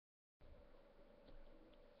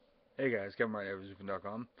Hey guys, Kevin Ryan,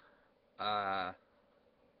 XUFN.com. Uh,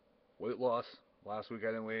 Weight loss. Last week I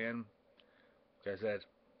didn't weigh in. Like I said,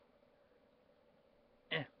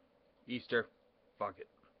 Easter, fuck it.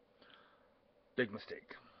 Big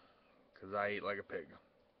mistake. Because I eat like a pig.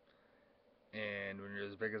 And when you're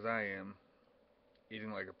as big as I am,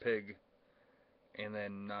 eating like a pig, and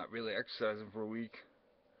then not really exercising for a week,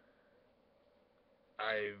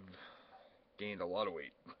 I've gained a lot of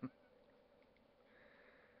weight.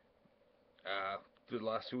 Through the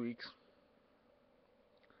last 2 weeks,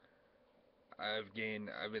 I've been,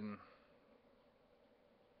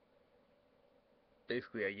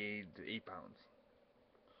 basically I gained 8 pounds.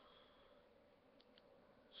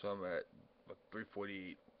 So I'm at,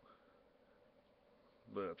 348.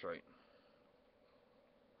 But that's right.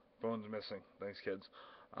 Phone's missing. Thanks, kids.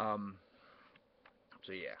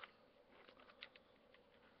 So yeah.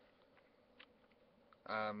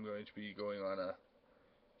 I'm going to be going on a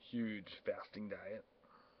huge fasting diet.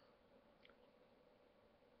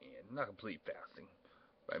 And not complete fasting.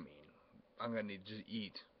 But I mean, I'm going to just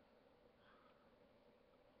eat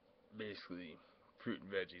basically fruit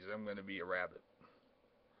and veggies. I'm going to be a rabbit.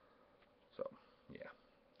 So, yeah.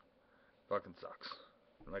 Fucking sucks.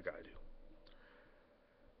 Like I do.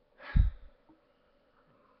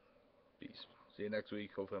 Peace. See you next week.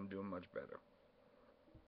 Hopefully I'm doing much better.